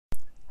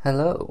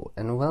Hello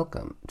and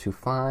welcome to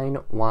Fine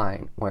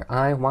Wine, where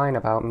I whine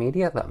about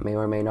media that may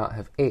or may not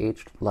have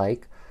aged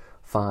like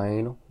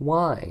fine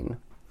wine.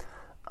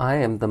 I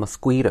am the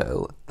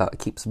mosquito that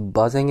keeps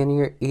buzzing in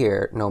your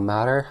ear no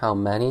matter how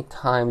many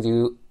times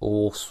you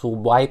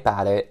swipe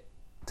at it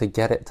to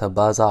get it to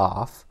buzz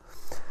off.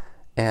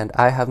 And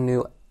I have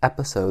new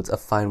episodes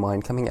of Fine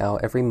Wine coming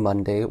out every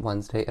Monday,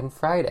 Wednesday, and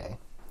Friday.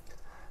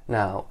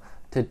 Now,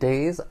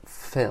 today's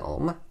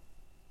film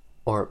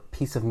or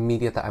piece of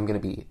media that I'm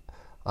going to be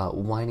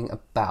whining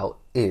about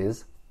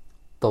is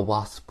The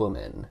Wasp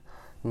Woman,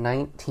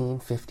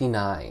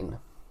 1959.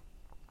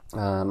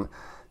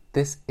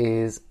 This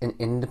is an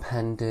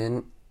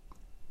independent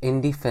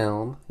indie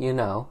film,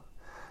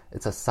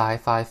 It's a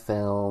sci-fi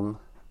film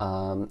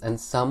and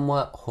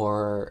somewhat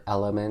horror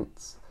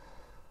elements.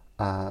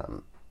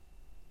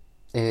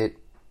 It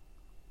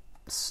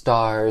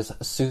stars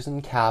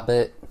Susan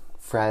Cabot,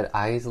 Fred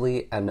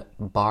Isley, and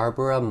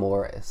Barbara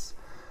Morris.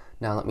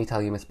 Now, let me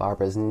tell you, Miss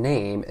Barbara's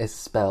name is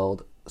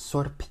spelled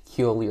sort of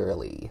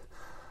peculiarly.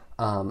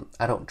 I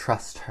don't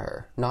trust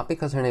her. Not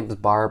because her name is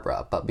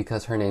Barbara, but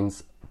because her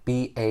name's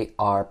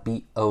Barboura,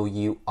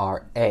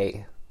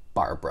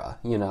 Barbara,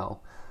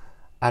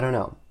 I don't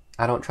know.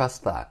 I don't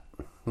trust that.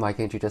 Why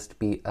can't you just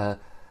be a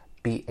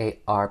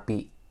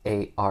Barbara,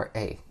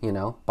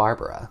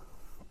 Barbara?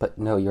 But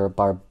no, you're a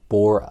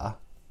Barbora.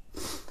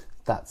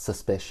 That's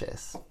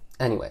suspicious.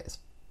 Anyways,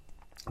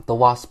 The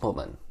Wasp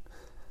Woman.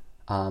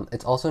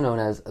 It's also known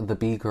as the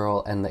Bee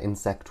Girl and the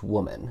Insect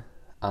Woman.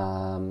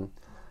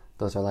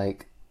 Those are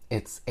like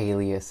its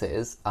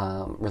aliases,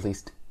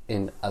 released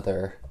in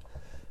other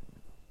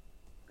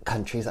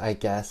countries, I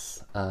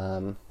guess.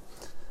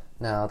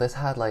 Now, this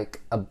had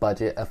like a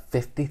budget of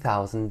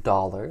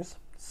 $50,000,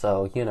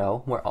 so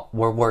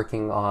we're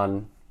working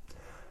on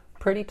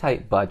pretty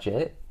tight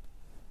budget.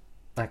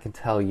 I can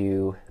tell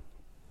you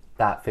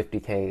that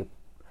 $50K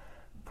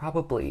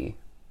probably,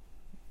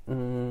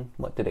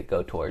 what did it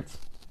go towards?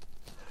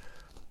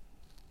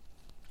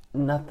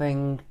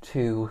 Nothing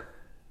too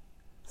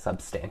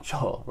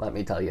substantial, let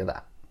me tell you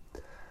that.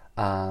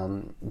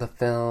 The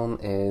film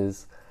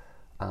is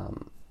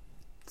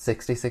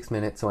 66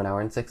 minutes, so an hour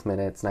and 6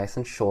 minutes, nice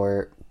and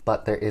short,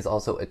 but there is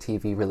also a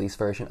TV release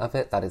version of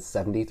it that is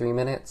 73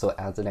 minutes, so it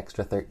adds an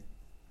extra It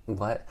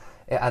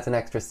adds an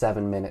extra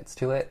 7 minutes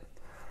to it.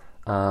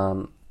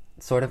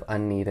 Sort of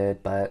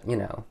unneeded, but,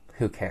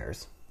 who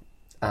cares?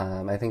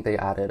 I think they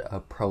added a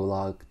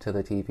prologue to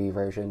the TV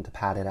version to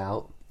pad it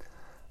out.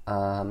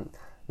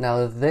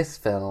 Now, this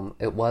film,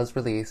 it was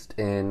released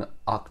on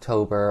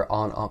October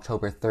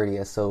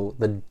 30th, so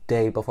the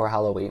day before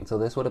Halloween. So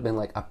this would have been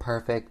like a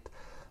perfect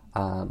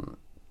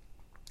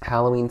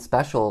Halloween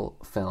special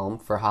film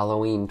for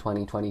Halloween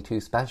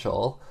 2022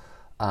 special.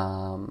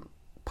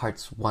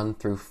 Parts 1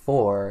 through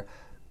 4.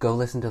 Go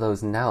listen to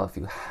those now if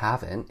you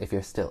haven't, if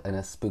you're still in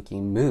a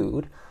spooky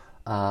mood.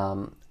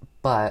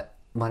 But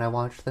when I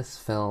watched this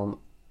film,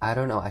 I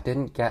don't know, I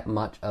didn't get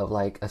much of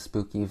like a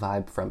spooky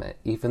vibe from it,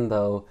 even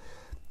though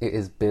it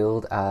is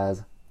billed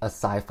as a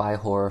sci-fi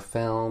horror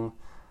film.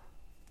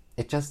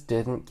 It just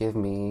didn't give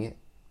me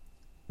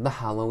the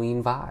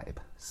Halloween vibe.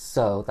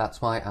 So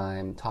that's why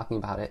I'm talking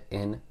about it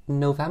in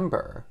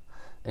November,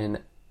 in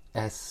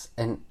NS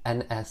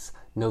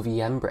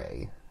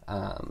Noviembre.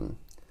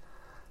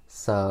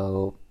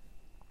 So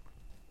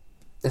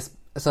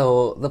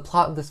the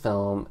plot of this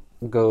film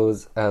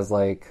goes as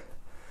like,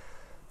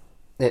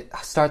 it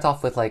starts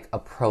off with like a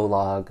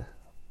prologue.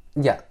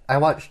 Yeah, I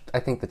watched,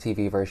 I think, the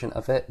TV version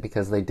of it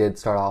because they did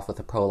start off with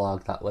a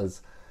prologue that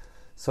was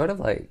sort of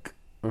like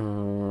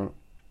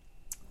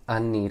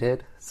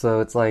unneeded.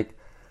 So it's like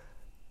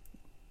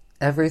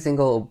every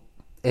single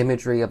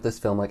imagery of this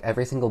film, like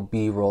every single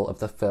B-roll of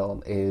the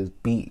film is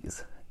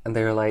bees. And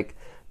they're like,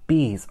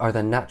 bees are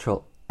the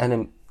natural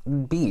enemy.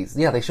 Bees,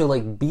 yeah, they show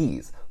like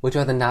bees, which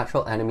are the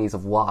natural enemies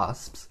of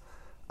wasps.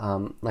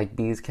 Like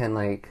bees can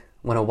like,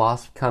 when a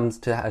wasp comes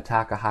to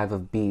attack a hive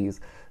of bees,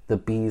 the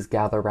bees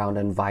gather around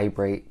and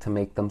vibrate to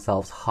make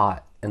themselves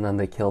hot, and then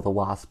they kill the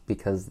wasp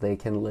because they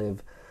can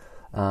live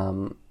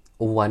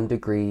 1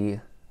 degree,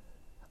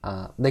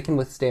 they can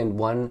withstand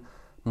 1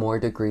 more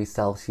degree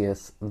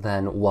Celsius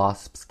than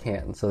wasps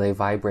can. So they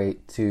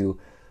vibrate to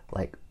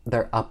like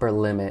their upper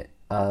limit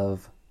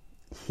of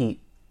heat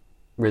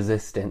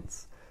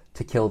resistance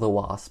to kill the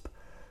wasp,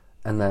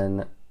 and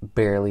then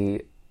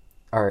barely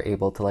are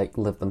able to like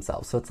live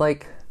themselves. So it's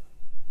like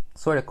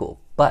sort of cool.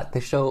 But they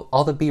show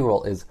all the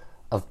B-roll is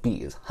of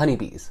bees,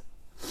 honeybees.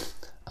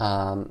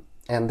 And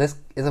this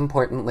is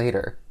important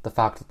later, the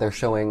fact that they're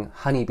showing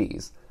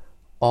honeybees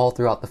all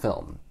throughout the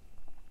film.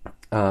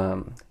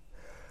 Then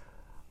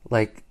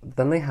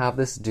they have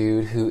this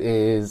dude who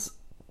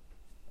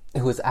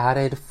was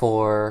added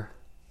for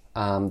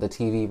the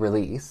TV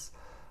release,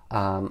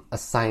 a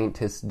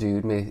scientist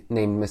dude named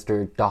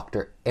Mr.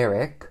 Dr.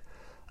 Eric.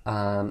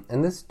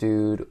 And this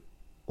dude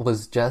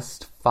was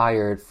just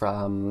fired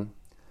from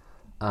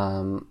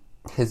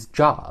his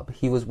job.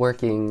 He was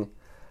working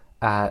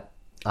at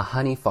a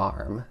honey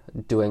farm,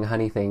 doing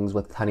honey things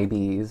with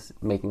honeybees,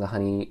 making the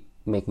honey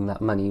making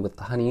that money with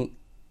the honey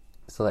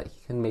so that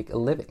he can make a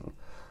living.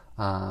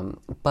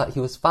 But he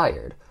was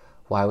fired.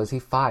 Why was he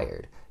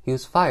fired? He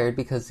was fired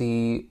because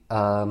he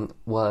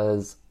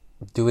was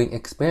doing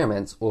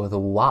experiments with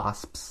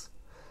wasps.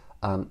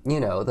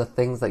 The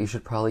things that you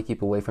should probably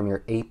keep away from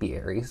your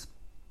apiaries.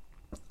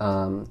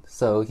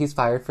 So he's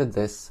fired for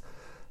this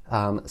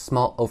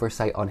small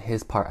oversight on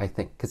his part, I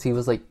think, because he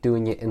was like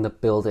doing it in the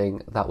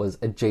building that was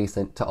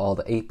adjacent to all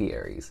the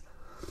apiaries.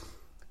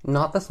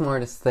 Not the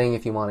smartest thing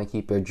if you want to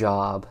keep your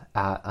job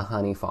at a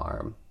honey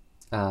farm.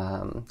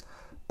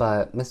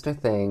 But Mr.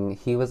 Thing,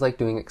 he was like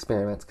doing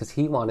experiments because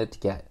he wanted to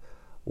get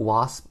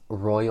wasp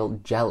royal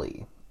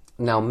jelly.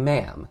 Now,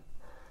 ma'am,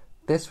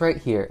 this right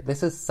here,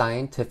 this is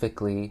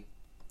scientifically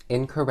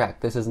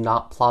incorrect. This is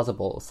not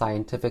plausible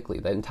scientifically.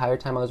 The entire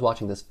time I was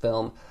watching this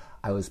film,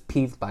 I was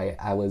peeved by it.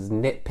 I was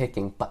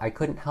nitpicking, but I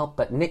couldn't help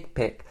but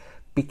nitpick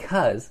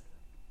because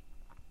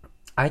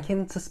I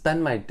can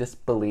suspend my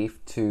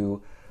disbelief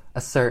to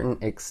a certain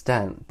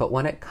extent. But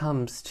when it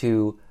comes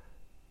to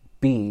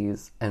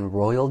bees and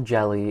royal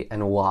jelly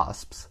and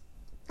wasps,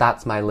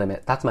 that's my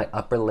limit. That's my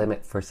upper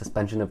limit for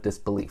suspension of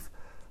disbelief.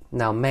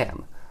 Now,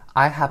 ma'am,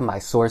 I have my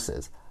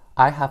sources.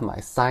 I have my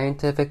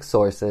scientific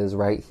sources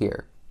right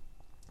here.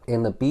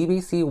 In the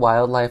BBC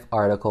Wildlife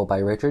article by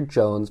Richard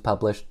Jones,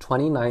 published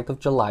 29th of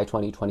July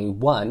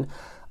 2021,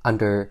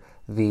 under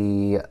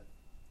the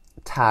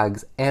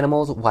tags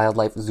Animals,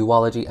 Wildlife,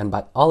 Zoology, and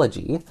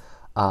Biology,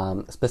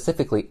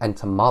 specifically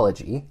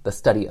entomology, the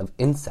study of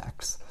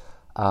insects,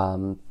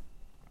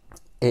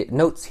 it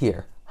notes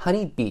here,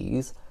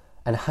 honeybees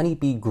and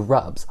honeybee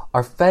grubs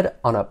are fed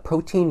on a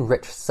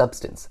protein-rich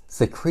substance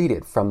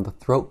secreted from the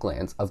throat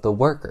glands of the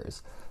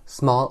workers,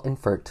 small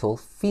infertile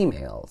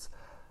females.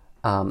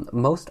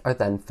 Most are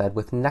then fed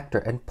with nectar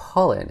and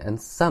pollen,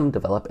 and some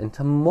develop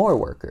into more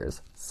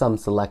workers. Some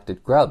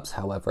selected grubs,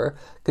 however,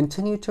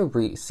 continue to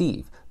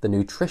receive the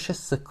nutritious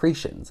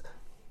secretions,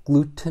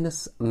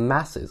 glutinous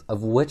masses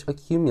of which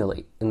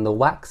accumulate in the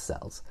wax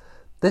cells.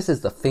 This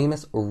is the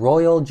famous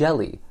royal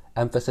jelly,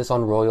 emphasis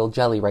on royal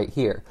jelly right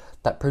here,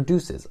 that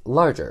produces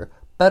larger,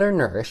 better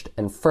nourished,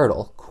 and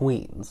fertile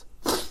queens.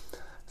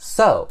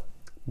 So,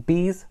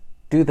 bees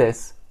do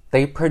this.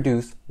 They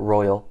produce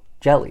royal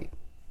jelly.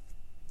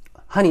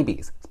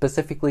 Honeybees,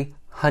 specifically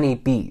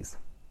honeybees.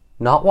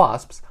 Not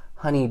wasps,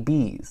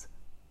 honeybees.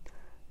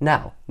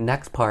 Now,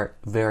 next part,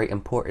 very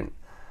important.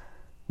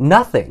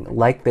 Nothing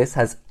like this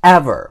has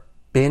ever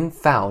been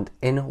found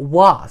in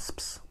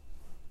wasps.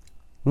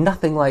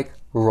 Nothing like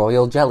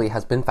royal jelly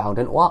has been found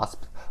in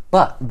wasps.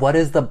 But what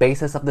is the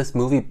basis of this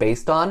movie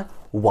based on?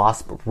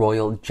 Wasp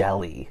royal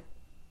jelly.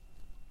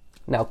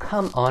 Now,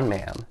 come on,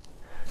 ma'am.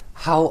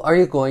 How are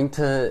you going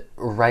to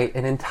write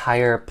an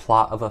entire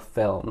plot of a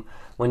film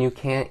when you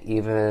can't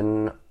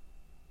even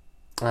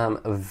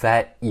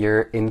vet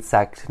your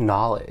insect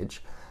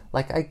knowledge?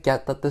 Like, I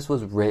get that this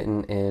was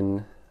written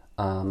in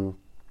the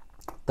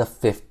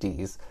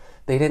 50s.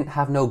 They didn't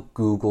have no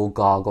Google,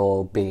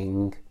 Goggle,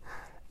 Bing,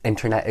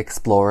 Internet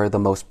Explorer, the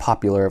most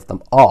popular of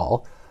them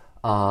all.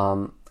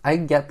 I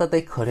get that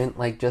they couldn't,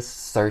 just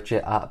search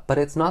it up, but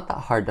it's not that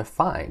hard to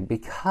find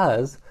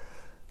because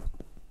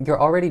you're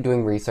already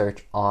doing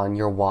research on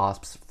your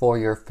wasps for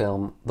your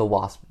film, The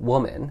Wasp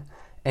Woman,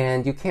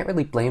 and you can't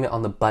really blame it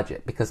on the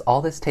budget because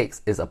all this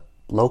takes is a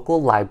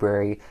local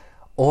library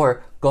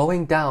or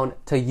going down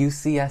to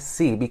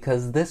UCSC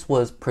because this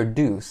was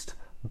produced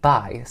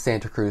by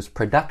Santa Cruz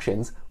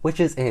Productions,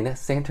 which is in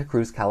Santa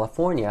Cruz,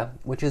 California,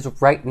 which is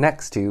right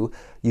next to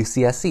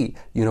UCSC,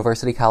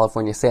 University of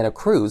California, Santa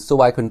Cruz. So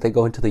why couldn't they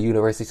go into the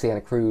University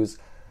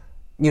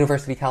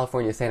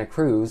California, Santa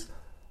Cruz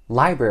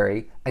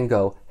library and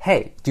go,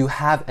 hey, do you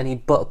have any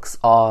books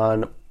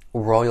on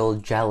royal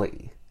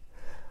jelly?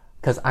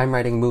 Because I'm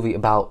writing a movie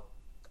about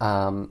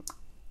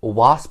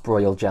wasp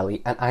royal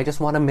jelly, and I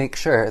just want to make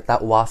sure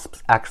that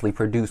wasps actually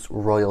produce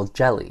royal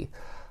jelly.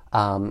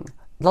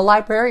 The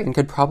librarian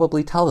could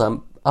probably tell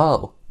them,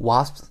 oh,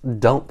 wasps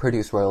don't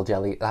produce royal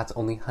jelly, that's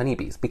only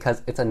honeybees,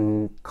 because it's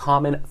a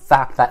common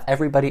fact that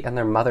everybody and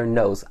their mother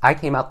knows. I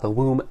came out the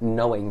womb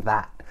knowing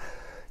that.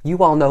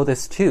 You all know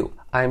this too.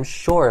 I'm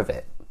sure of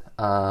it.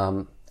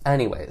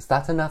 Anyways,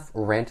 that's enough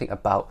ranting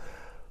about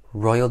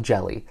royal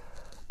jelly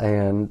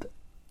and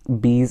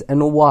bees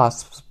and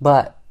wasps,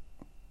 but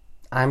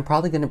I'm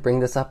probably going to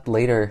bring this up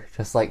later,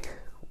 just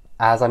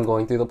as I'm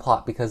going through the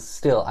plot, because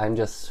still, I'm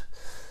just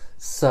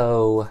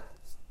so...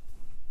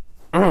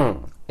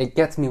 it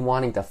gets me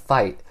wanting to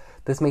fight.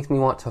 This makes me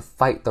want to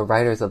fight the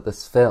writers of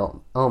this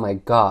film. Oh my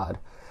god.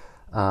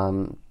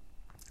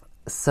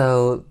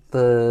 So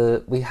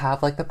we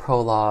have the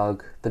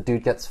prologue, the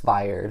dude gets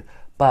fired,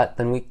 but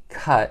then we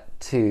cut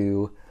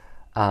to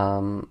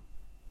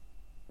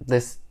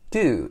this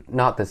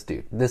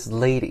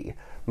lady,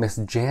 Miss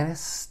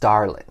Janice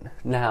Starlin.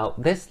 Now,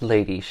 this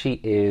lady, she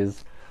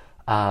is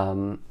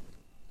the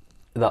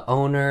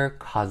owner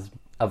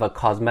of a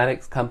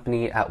cosmetics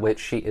company at which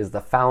she is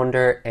the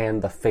founder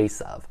and the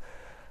face of.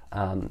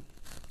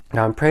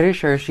 Now, I'm pretty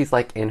sure she's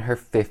in her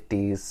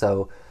 50s,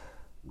 so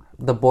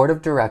the board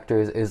of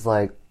directors is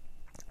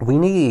we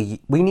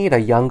need a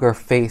younger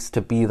face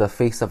to be the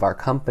face of our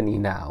company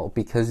now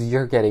because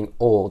you're getting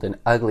old and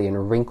ugly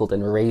and wrinkled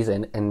and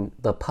raisin and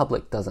the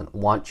public doesn't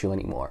want you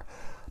anymore.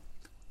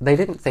 They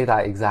didn't say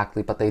that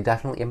exactly, but they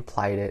definitely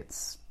implied it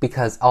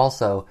because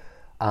also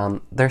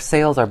their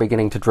sales are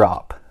beginning to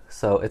drop.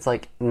 So it's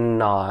like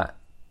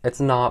it's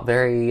not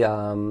very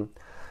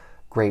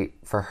great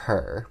for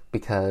her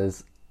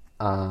because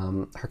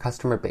her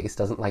customer base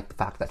doesn't like the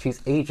fact that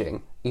she's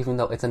aging, even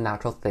though it's a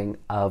natural thing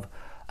of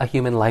a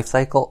human life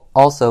cycle.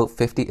 Also,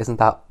 50 isn't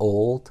that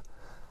old.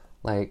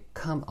 Like,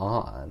 come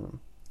on.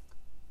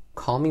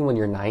 Call me when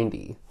you're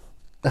 90.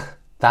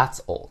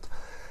 That's old.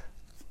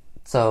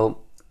 So,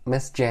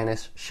 Miss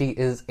Janice, she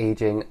is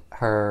aging.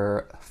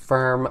 Her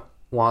firm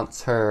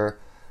wants her,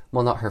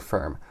 well, not her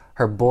firm.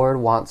 Her board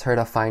wants her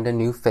to find a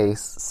new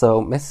face. So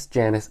Miss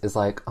Janice is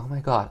like, oh my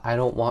God, I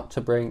don't want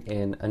to bring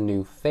in a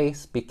new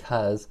face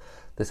because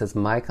this is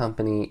my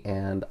company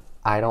and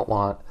I don't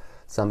want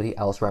somebody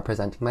else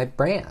representing my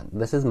brand.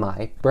 This is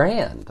my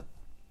brand.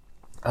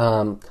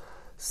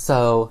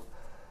 So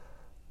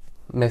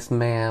Miss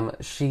Ma'am,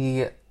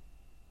 she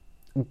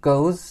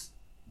goes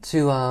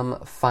to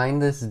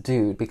find this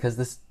dude because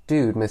this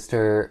dude,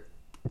 Mr.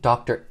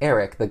 Dr.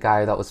 Eric, the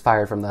guy that was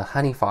fired from the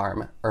honey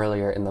farm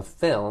earlier in the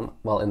film,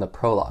 well, in the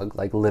prologue,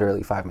 like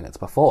literally 5 minutes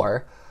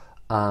before,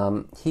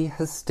 he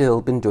has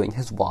still been doing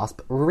his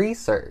wasp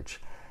research.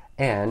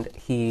 And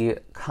he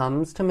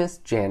comes to Miss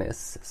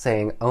Janice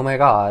saying, oh my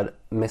God,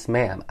 Miss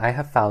Ma'am, I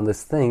have found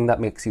this thing that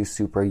makes you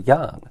super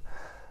young.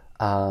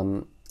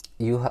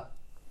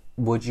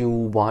 Would you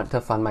want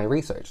to fund my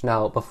research?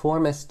 Now, before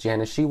Miss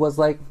Janice, she was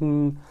like,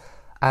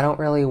 I don't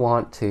really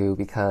want to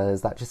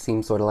because that just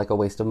seems sort of like a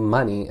waste of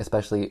money,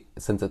 especially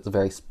since it's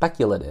very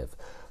speculative.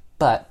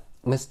 But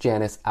Miss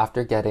Janice,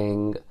 after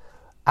getting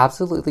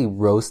absolutely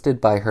roasted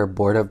by her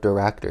board of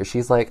directors,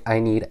 she's like, I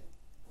need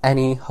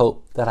any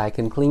hope that I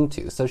can cling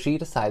to. So she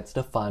decides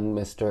to fund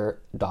Mr.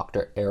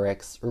 Dr.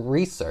 Eric's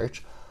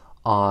research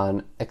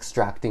on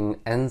extracting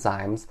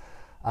enzymes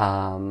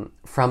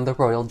from the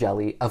royal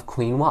jelly of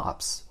Queen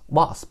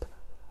Wasp.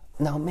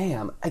 Now,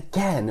 ma'am,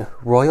 again,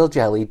 royal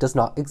jelly does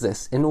not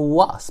exist in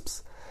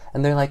wasps.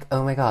 And they're like,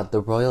 oh my God,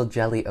 the royal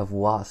jelly of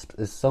wasps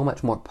is so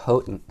much more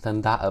potent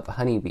than that of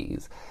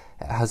honeybees.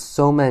 It has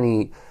so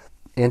many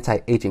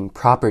anti-aging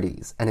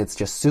properties, and it's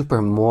just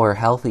super more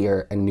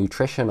healthier and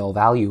nutritional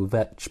value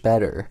much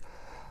better.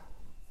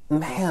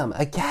 Ma'am,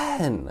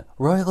 again,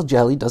 royal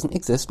jelly doesn't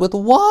exist with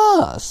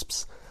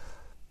wasps.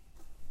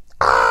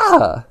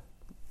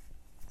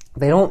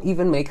 They don't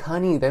even make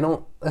honey. They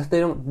don't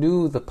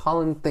do the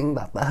pollen thing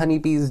that the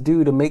honeybees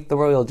do to make the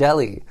royal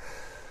jelly.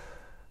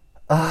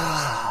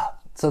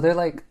 So they're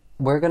like,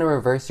 we're going to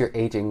reverse your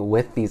aging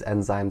with these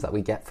enzymes that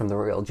we get from the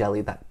royal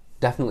jelly that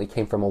definitely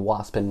came from a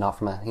wasp and not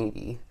from a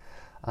honeybee.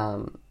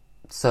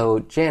 So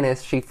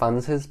Janice, she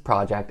funds his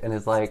project and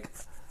is like,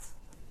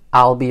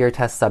 I'll be your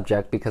test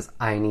subject because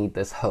I need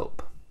this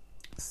hope.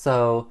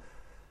 So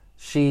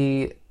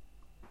she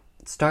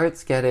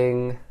starts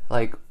getting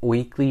like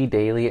weekly,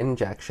 daily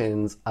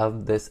injections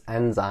of this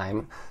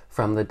enzyme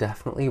from the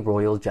definitely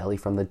royal jelly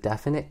from the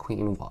definite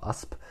queen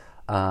wasp.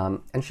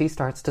 And she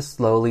starts to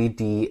slowly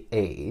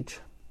de-age.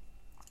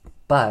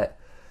 But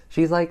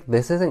she's like,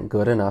 this isn't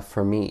good enough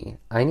for me.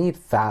 I need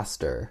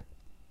faster.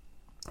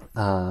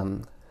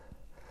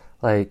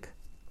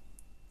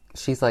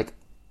 She's like,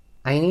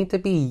 I need to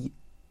be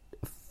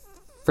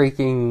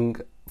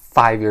freaking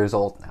 5 years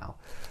old now.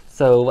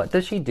 So what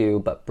does she do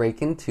but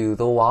break into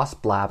the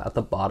wasp lab at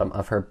the bottom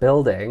of her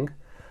building?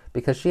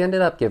 Because she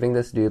ended up giving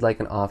this dude like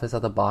an office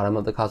at the bottom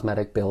of the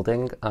cosmetic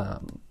building.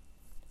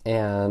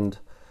 And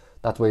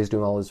that's where he's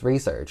doing all his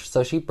research.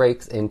 So she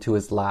breaks into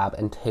his lab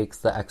and takes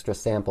the extra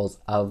samples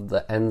of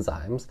the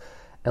enzymes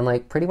and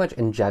like pretty much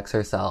injects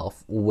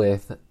herself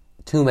with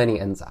too many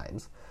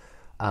enzymes.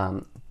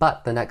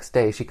 But the next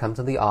day she comes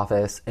to the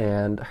office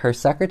and her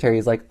secretary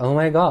is like, oh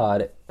my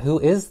God, who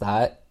is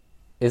that?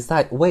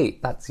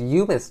 Wait, that's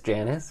you, Miss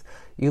Janice.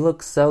 You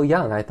look so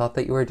young. I thought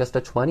that you were just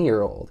a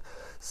 20-year-old.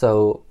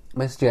 So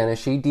Miss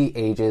Janice, she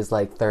de-ages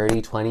like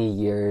 30, 20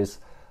 years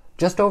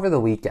just over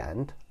the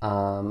weekend.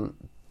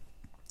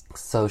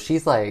 So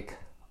she's like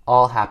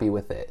all happy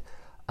with it.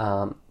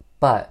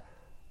 But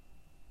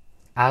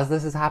as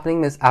this is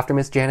happening, after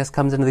Miss Janice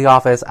comes into the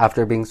office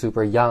after being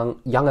super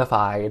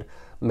youngified,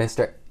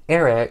 Mr.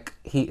 Eric,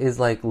 he is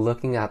like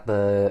looking at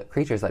the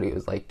creatures that he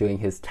was like doing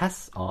his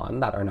tests on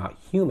that are not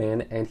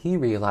human, and he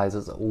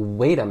realizes,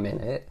 wait a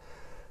minute,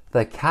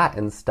 the cat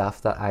and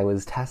stuff that I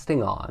was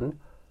testing on,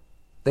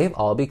 they've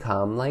all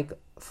become like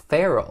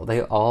feral.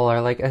 They all are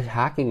like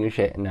attacking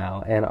shit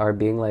now and are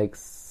being like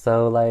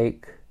so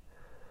like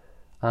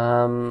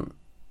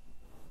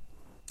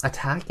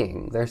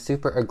attacking. They're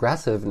super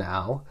aggressive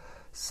now.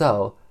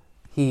 So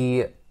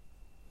he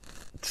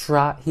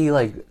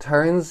like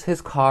turns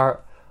his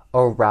car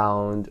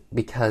around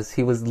because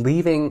he was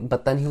leaving,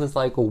 but then he was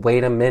like,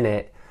 wait a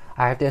minute,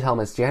 I have to tell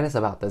Miss Janice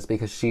about this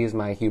because she's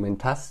my human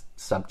test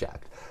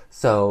subject.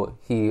 So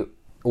he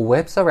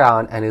whips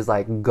around and is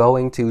like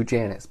going to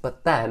Janice,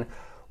 but then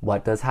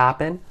what does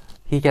happen?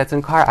 he gets in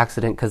a car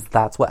accident because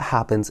that's what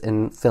happens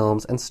in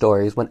films and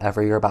stories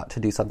whenever you're about to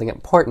do something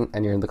important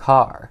and you're in the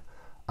car.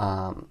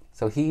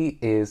 So he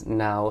is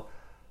now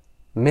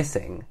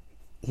missing.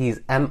 He's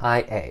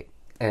MIA.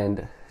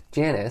 And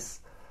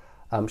Janice,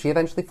 she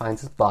eventually finds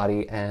his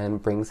body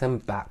and brings him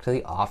back to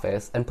the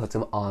office and puts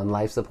him on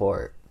life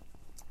support.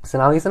 So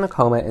now he's in a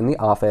coma in the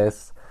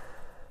office,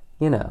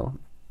 you know,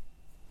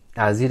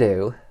 as you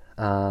do.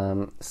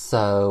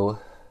 So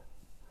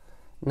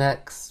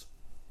next,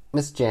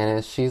 Miss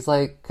Janice, she's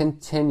like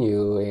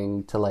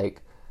continuing to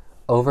like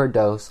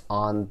overdose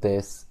on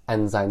this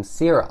enzyme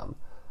serum.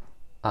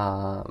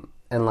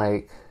 And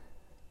like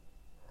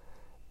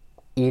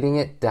eating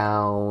it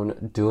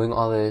down, doing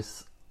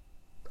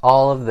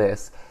all of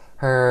this.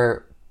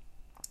 Her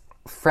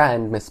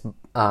friend, Miss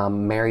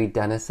Mary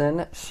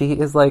Dennison, she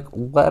is like,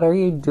 what are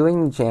you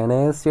doing,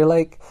 Janice? You're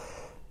like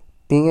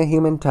being a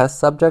human test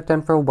subject,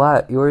 and for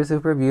what? You were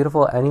super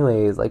beautiful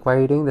anyways. Like, why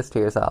are you doing this to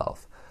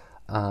yourself?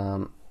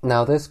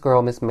 Now this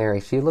girl, Miss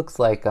Mary, she looks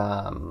like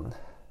the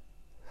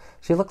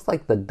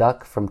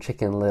duck from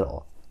Chicken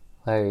Little.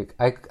 Like,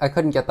 I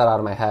couldn't get that out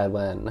of my head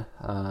when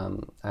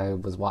I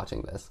was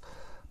watching this.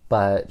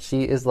 But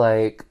she is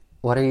like,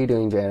 what are you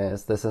doing,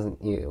 Janice? This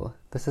isn't you.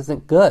 This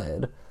isn't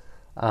good.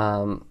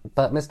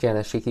 But Miss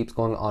Janice, she keeps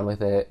going on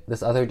with it.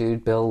 This other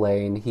dude, Bill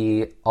Lane,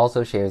 he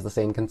also shares the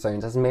same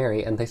concerns as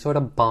Mary, and they sort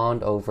of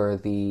bond over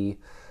the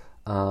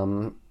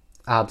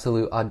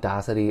absolute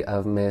audacity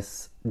of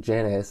Miss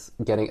Janice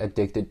getting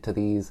addicted to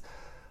these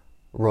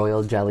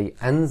royal jelly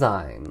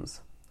enzymes.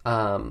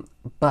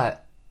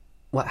 But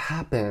what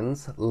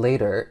happens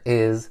later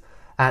is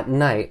at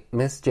night,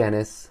 Miss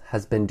Janice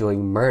has been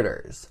doing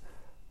murders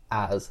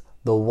as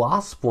the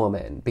Wasp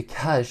Woman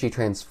because she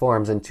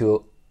transforms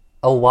into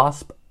a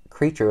wasp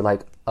creature,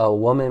 like a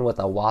woman with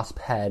a wasp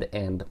head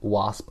and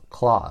wasp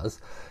claws.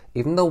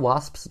 Even though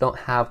wasps don't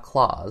have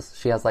claws,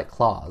 she has like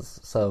claws.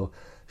 So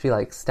she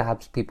like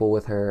stabs people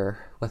with her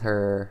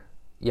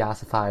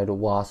yassified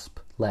wasp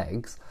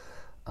legs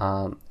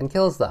and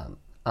kills them.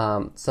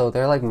 So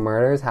there are like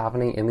murders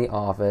happening in the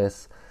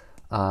office.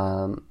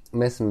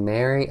 Miss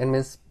Mary and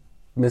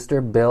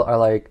Mr. Bill are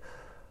like,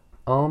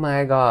 oh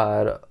my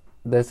god,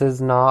 this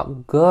is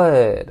not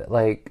good.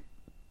 Like,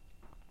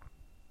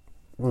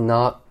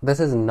 this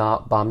is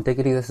not bomb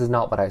diggity. This is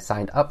not what I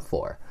signed up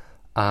for.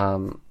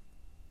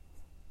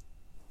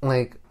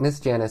 Like, Miss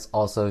Janice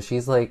also,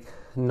 she's like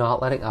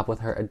not letting up with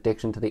her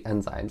addiction to the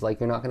enzymes. Like,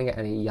 you're not going to get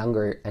any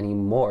younger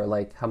anymore.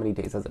 Like, how many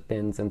days has it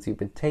been since you've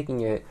been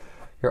taking it?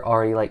 You're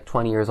already like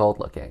 20 years old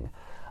looking.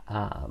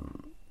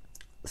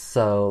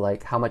 So,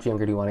 like, how much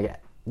younger do you want to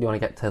get? Do you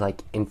want to get to,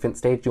 like, infant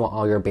stage? Do you want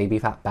all your baby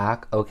fat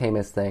back? Okay,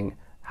 Miss Thing.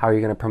 How are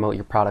you going to promote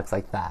your products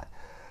like that?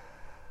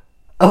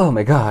 Oh,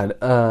 my God.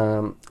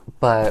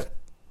 But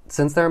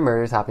since there are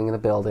murders happening in the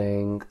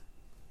building,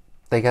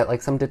 they get,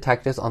 like, some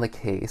detectives on the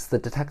case. The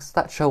detectives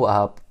that show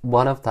up,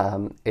 one of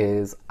them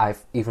is, I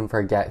even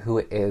forget who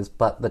it is,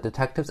 but the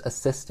detective's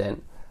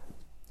assistant,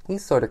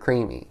 he's sort of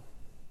creamy.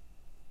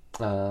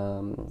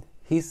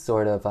 He's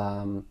sort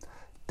of,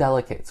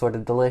 delicate, sort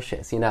of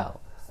delicious, you know.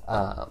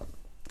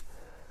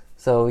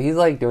 So he's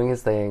like doing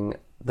his thing.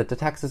 The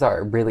detectives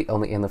are really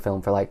only in the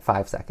film for like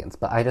 5 seconds,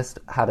 but I just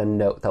had a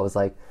note that was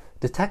like,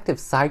 detective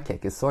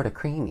sidekick is sort of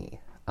creamy.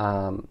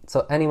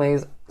 So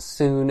anyways,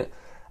 soon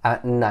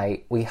at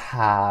night we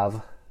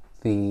have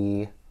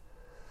like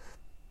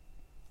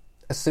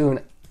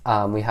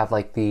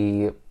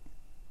the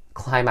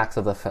climax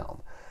of the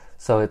film.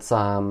 So it's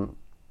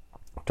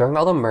during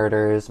all the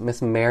murders,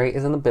 Miss Mary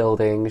is in the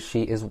building.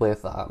 She is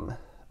with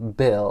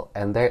Bill,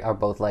 and they are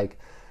both like,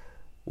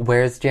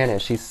 where's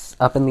Janice? She's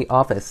up in the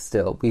office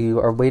still. We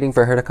are waiting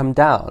for her to come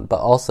down.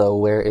 But also,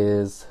 we're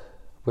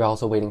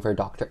also waiting for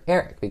Dr.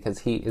 Eric, because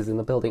he is in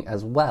the building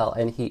as well,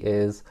 and he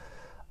is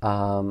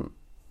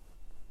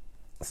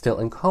still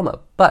in coma.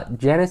 But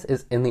Janice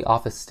is in the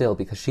office still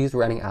because she's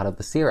running out of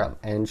the serum,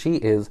 and she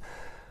goes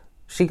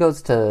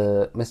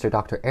to Mr.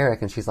 Dr.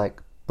 Eric, and she's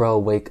like, bro,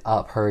 wake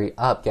up, hurry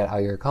up, get out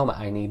of your coma,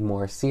 I need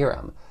more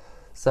serum.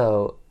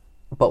 So,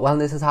 but when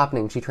this is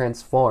happening, she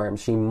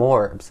transforms, she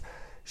morbs,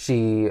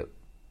 she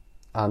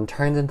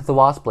turns into the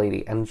Wasp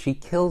Lady, and she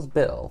kills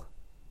Bill.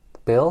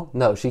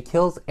 No, she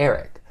kills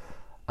Eric.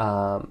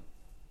 And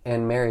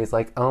Mary's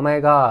like, oh my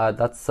god,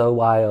 that's so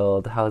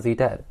wild, how is he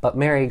dead? But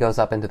Mary goes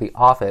up into the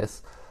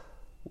office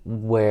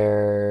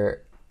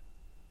where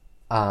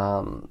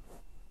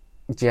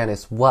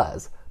Janice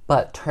was.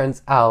 But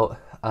turns out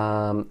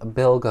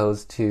Bill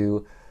goes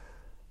to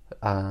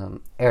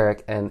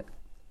Eric, and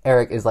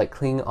Eric is like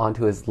clinging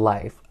onto his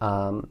life.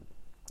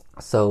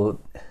 So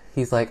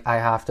he's like, I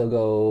have to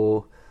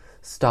go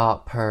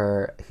stop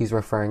her. He's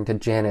referring to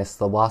Janice,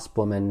 the Wasp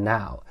Woman,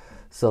 now.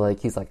 So like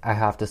he's like, I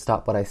have to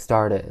stop what I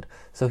started.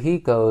 So he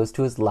goes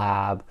to his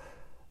lab,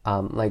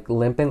 like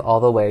limping all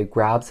the way,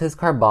 grabs his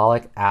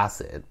carbolic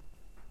acid,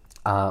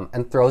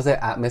 and throws it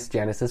at Miss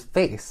Janice's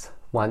face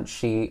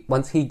once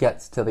he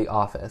gets to the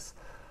office.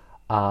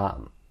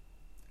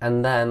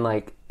 And then,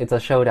 like, it's a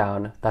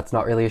showdown. That's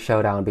not really a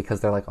showdown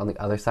because they're, like, on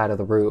the other side of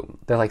the room.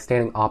 They're, like,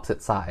 standing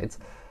opposite sides.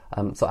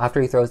 So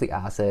after he throws the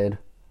acid,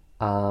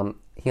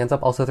 he ends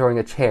up also throwing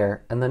a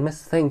chair, and then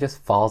Miss Thing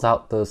just falls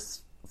out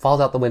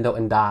the window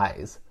and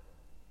dies.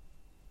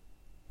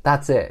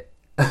 That's it.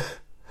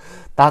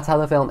 That's how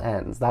the film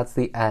ends. That's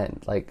the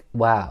end. Like,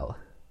 wow.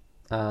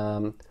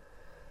 Mr.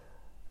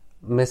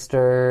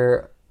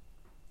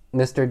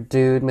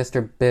 Dude,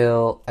 Mr.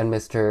 Bill, and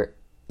Mr.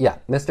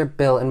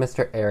 Bill and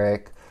Mr.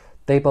 Eric,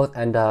 they both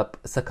end up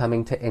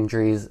succumbing to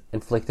injuries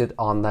inflicted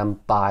on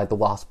them by the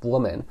Wasp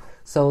Woman.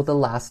 So the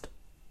last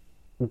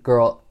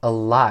girl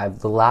alive,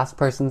 the last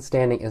person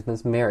standing, is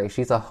Miss Mary.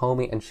 She's a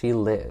homie and she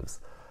lives.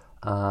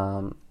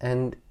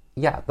 And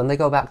yeah, then they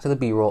go back to the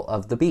B-roll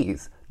of the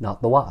bees,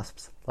 not the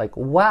wasps. Like,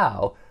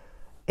 wow,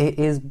 it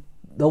is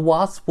the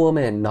Wasp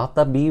Woman, not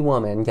the Bee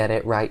Woman. Get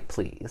it right,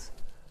 please.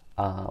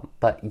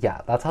 But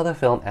yeah, that's how the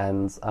film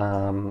ends.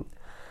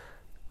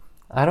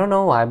 I don't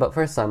know why, but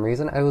for some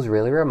reason I was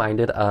really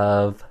reminded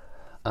of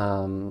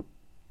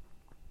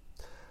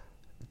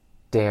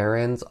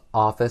Darren's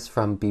office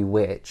from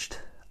Bewitched,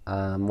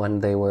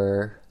 when they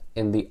were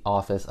in the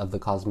office of the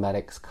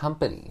cosmetics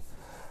company.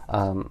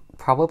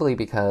 Probably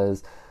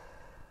because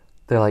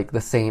they're like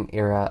the same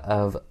era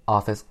of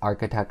office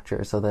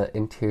architecture, so the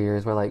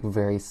interiors were like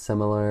very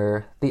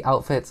similar. The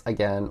outfits,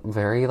 again,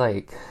 very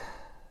like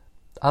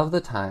of the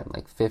time,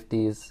 like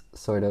 50s,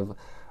 sort of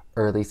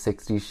early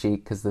 60s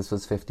chic, because this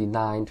was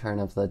 59, turn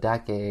of the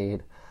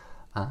decade.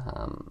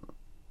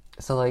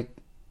 So like,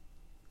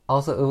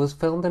 also it was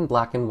filmed in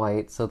black and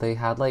white, so they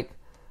had like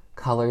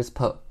colors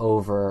put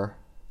over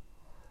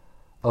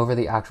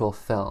the actual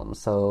film,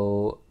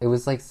 so it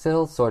was like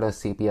still sort of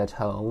sepia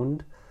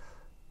toned.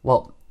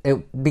 Well,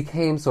 it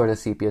became sort of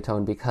sepia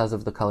toned because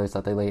of the colors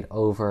that they laid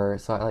over.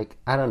 So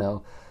I don't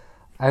know,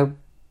 I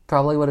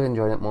probably would have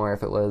enjoyed it more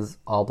if it was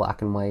all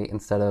black and white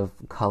instead of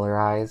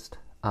colorized,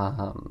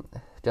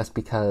 just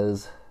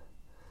because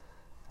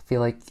I feel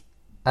like,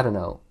 I don't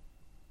know,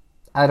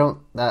 I don't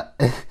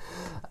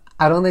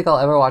think I'll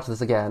ever watch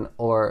this again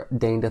or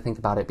deign to think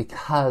about it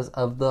because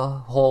of the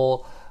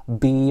whole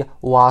bee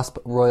wasp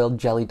royal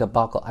jelly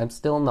debacle. I'm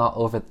still not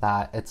over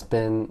that. It's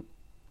been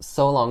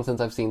so long since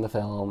I've seen the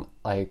film,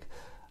 like,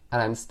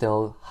 and I'm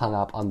still hung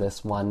up on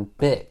this one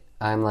bit.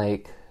 I'm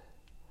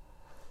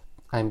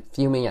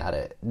fuming at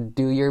it.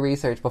 Do your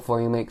research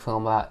before you make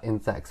film about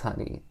insects,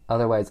 honey.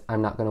 Otherwise,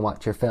 I'm not going to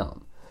watch your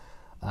film.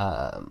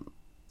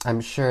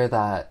 I'm sure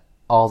that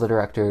all the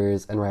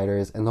directors and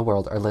writers in the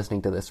world are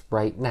listening to this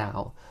right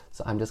now,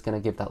 so I'm just going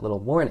to give that little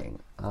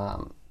warning.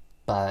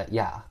 But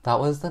yeah, that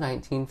was the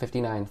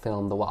 1959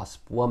 film The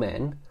Wasp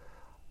Woman,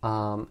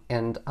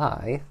 and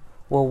I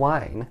will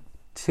whine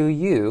to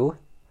you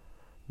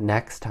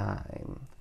next time.